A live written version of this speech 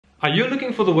Are you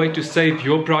looking for the way to save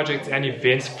your projects and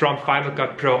events from Final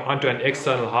Cut Pro onto an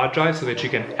external hard drive so that you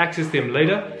can access them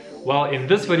later? Well, in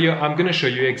this video, I'm going to show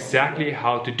you exactly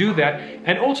how to do that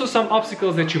and also some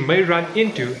obstacles that you may run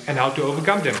into and how to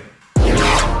overcome them.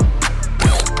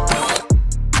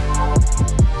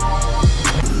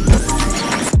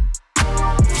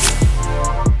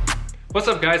 What's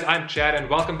up guys, I'm Chad and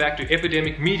welcome back to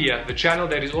Epidemic Media, the channel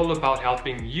that is all about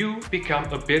helping you become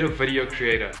a better video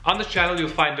creator. On this channel you'll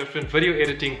find different video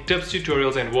editing tips,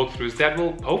 tutorials and walkthroughs that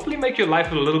will hopefully make your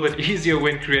life a little bit easier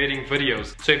when creating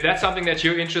videos. So if that's something that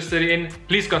you're interested in,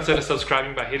 please consider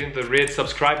subscribing by hitting the red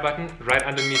subscribe button right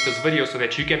underneath this video so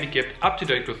that you can be kept up to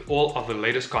date with all of the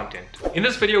latest content. In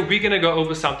this video we're going to go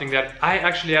over something that I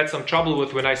actually had some trouble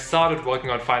with when I started working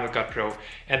on Final Cut Pro,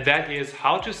 and that is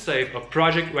how to save a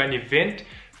project or an event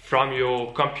from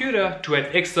your computer to an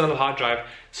external hard drive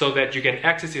so that you can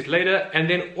access it later and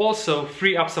then also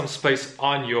free up some space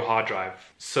on your hard drive.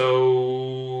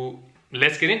 So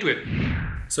let's get into it.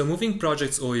 So moving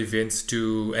projects or events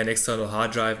to an external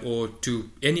hard drive or to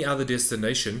any other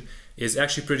destination is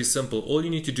actually pretty simple. All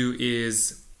you need to do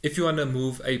is, if you want to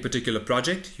move a particular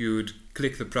project, you'd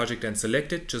click the project and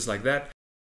select it just like that.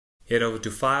 Head over to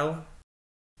File,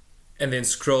 and then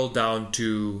scroll down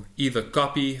to either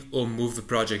copy or move the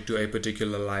project to a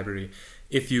particular library.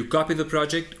 If you copy the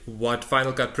project, what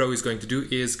Final Cut Pro is going to do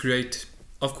is create,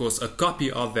 of course, a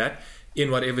copy of that in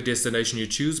whatever destination you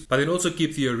choose, but then also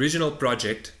keep the original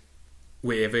project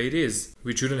wherever it is,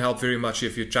 which wouldn't help very much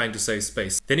if you're trying to save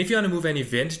space. Then if you want to move an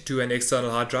event to an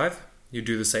external hard drive, you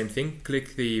do the same thing.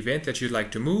 Click the event that you'd like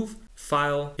to move,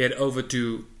 File, head over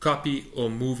to Copy or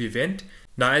Move Event.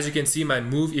 Now as you can see, my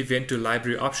Move Event to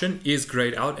Library option is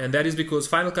grayed out, and that is because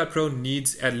Final Cut Pro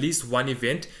needs at least one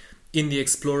event in the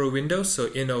Explorer window, so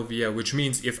in over here, which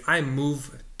means if I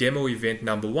move demo event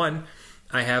number 1,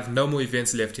 I have no more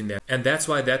events left in there, and that's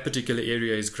why that particular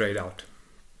area is grayed out.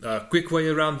 A quick way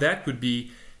around that would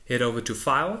be head over to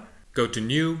File, go to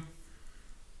New,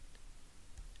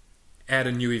 add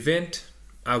a new event.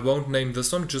 I won't name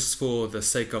this one just for the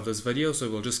sake of this video, so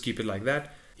we'll just keep it like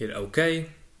that. Hit OK.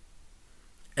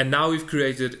 And now we've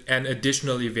created an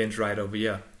additional event right over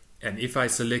here. And if I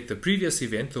select the previous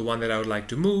event, the one that I would like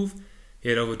to move,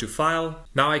 head over to File.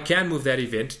 Now I can move that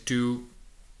event to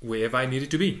wherever I need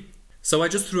it to be. So I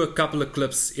just threw a couple of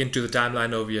clips into the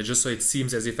timeline over here just so it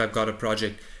seems as if I've got a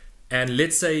project. And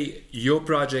let's say your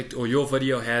project or your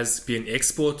video has been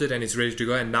exported and it's ready to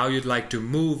go, and now you'd like to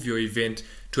move your event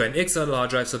to an external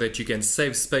hard drive so that you can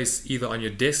save space either on your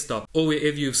desktop or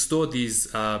wherever you've stored these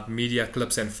media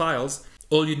clips and files.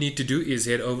 All you need to do is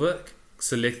head over,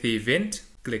 select the event,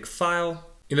 click File.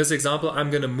 In this example, I'm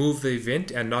going to move the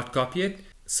event and not copy it.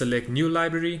 Select New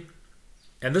Library,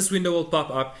 and this window will pop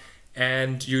up,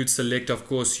 and you'd select, of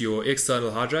course, your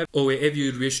external hard drive or wherever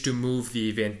you'd wish to move the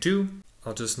event to.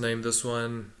 I'll just name this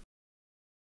one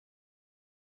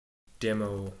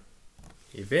Demo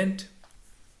Event.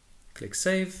 Click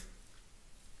Save.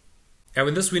 And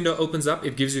when this window opens up,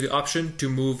 it gives you the option to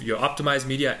move your optimized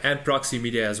media and proxy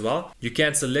media as well. You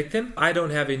can select them. I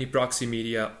don't have any proxy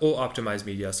media or optimized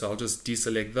media, so I'll just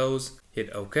deselect those, hit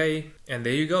OK, and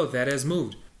there you go, that has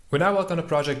moved. When I work on a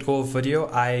project or video,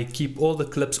 I keep all the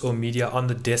clips or media on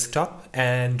the desktop,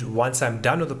 and once I'm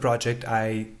done with the project,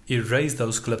 I erase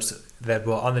those clips that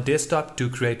were on the desktop to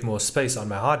create more space on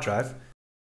my hard drive.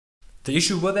 The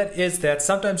issue with that is that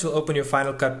sometimes you'll open your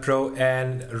Final Cut Pro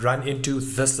and run into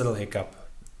this little hiccup,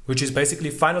 which is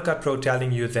basically Final Cut Pro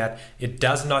telling you that it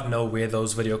does not know where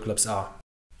those video clips are.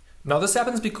 Now this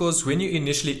happens because when you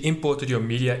initially imported your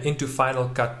media into Final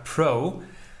Cut Pro,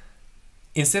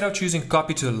 instead of choosing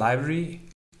Copy to the Library,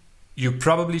 you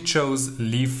probably chose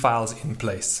Leave Files in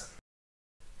Place.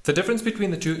 The difference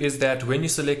between the two is that when you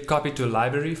select Copy to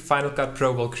Library, Final Cut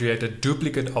Pro will create a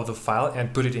duplicate of the file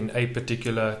and put it in a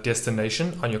particular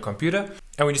destination on your computer.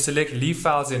 And when you select Leave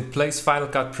Files in Place, Final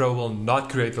Cut Pro will not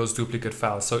create those duplicate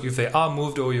files. So if they are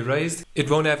moved or erased,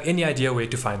 it won't have any idea where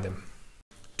to find them.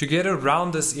 To get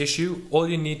around this issue, all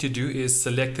you need to do is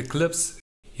select the clips,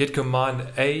 hit Command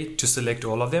A to select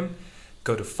all of them,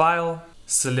 go to File,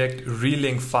 select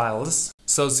Relink Files.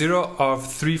 So 0 of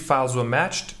 3 files were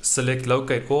matched, select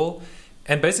Locate All,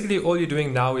 and basically all you're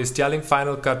doing now is telling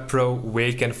Final Cut Pro where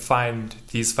you can find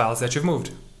these files that you've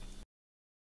moved.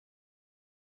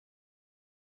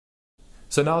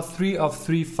 So now 3 of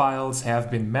 3 files have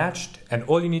been matched, and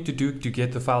all you need to do to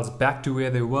get the files back to where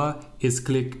they were is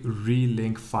click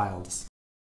Relink Files.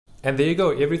 And there you go,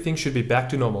 everything should be back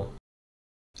to normal.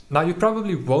 Now you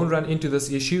probably won't run into this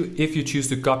issue if you choose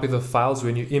to copy the files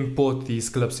when you import these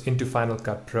clips into Final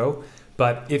Cut Pro,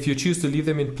 But if you choose to leave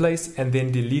them in place and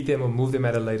then delete them or move them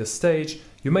at a later stage,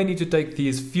 you may need to take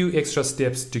these few extra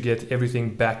steps to get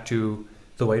everything back to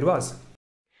the way it was.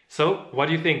 So, what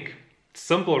do you think?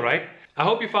 Simple, right? I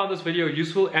hope you found this video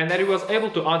useful and that it was able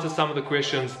to answer some of the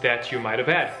questions that you might have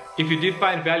had. If you did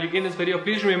find value in this video,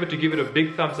 please remember to give it a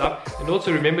big thumbs up and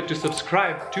also remember to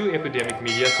subscribe to Epidemic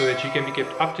Media so that you can be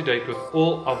kept up to date with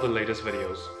all of the latest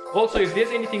videos. Also, if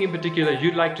there's anything in particular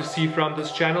you'd like to see from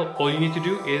this channel, all you need to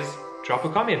do is drop a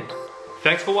comment.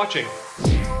 Thanks for watching.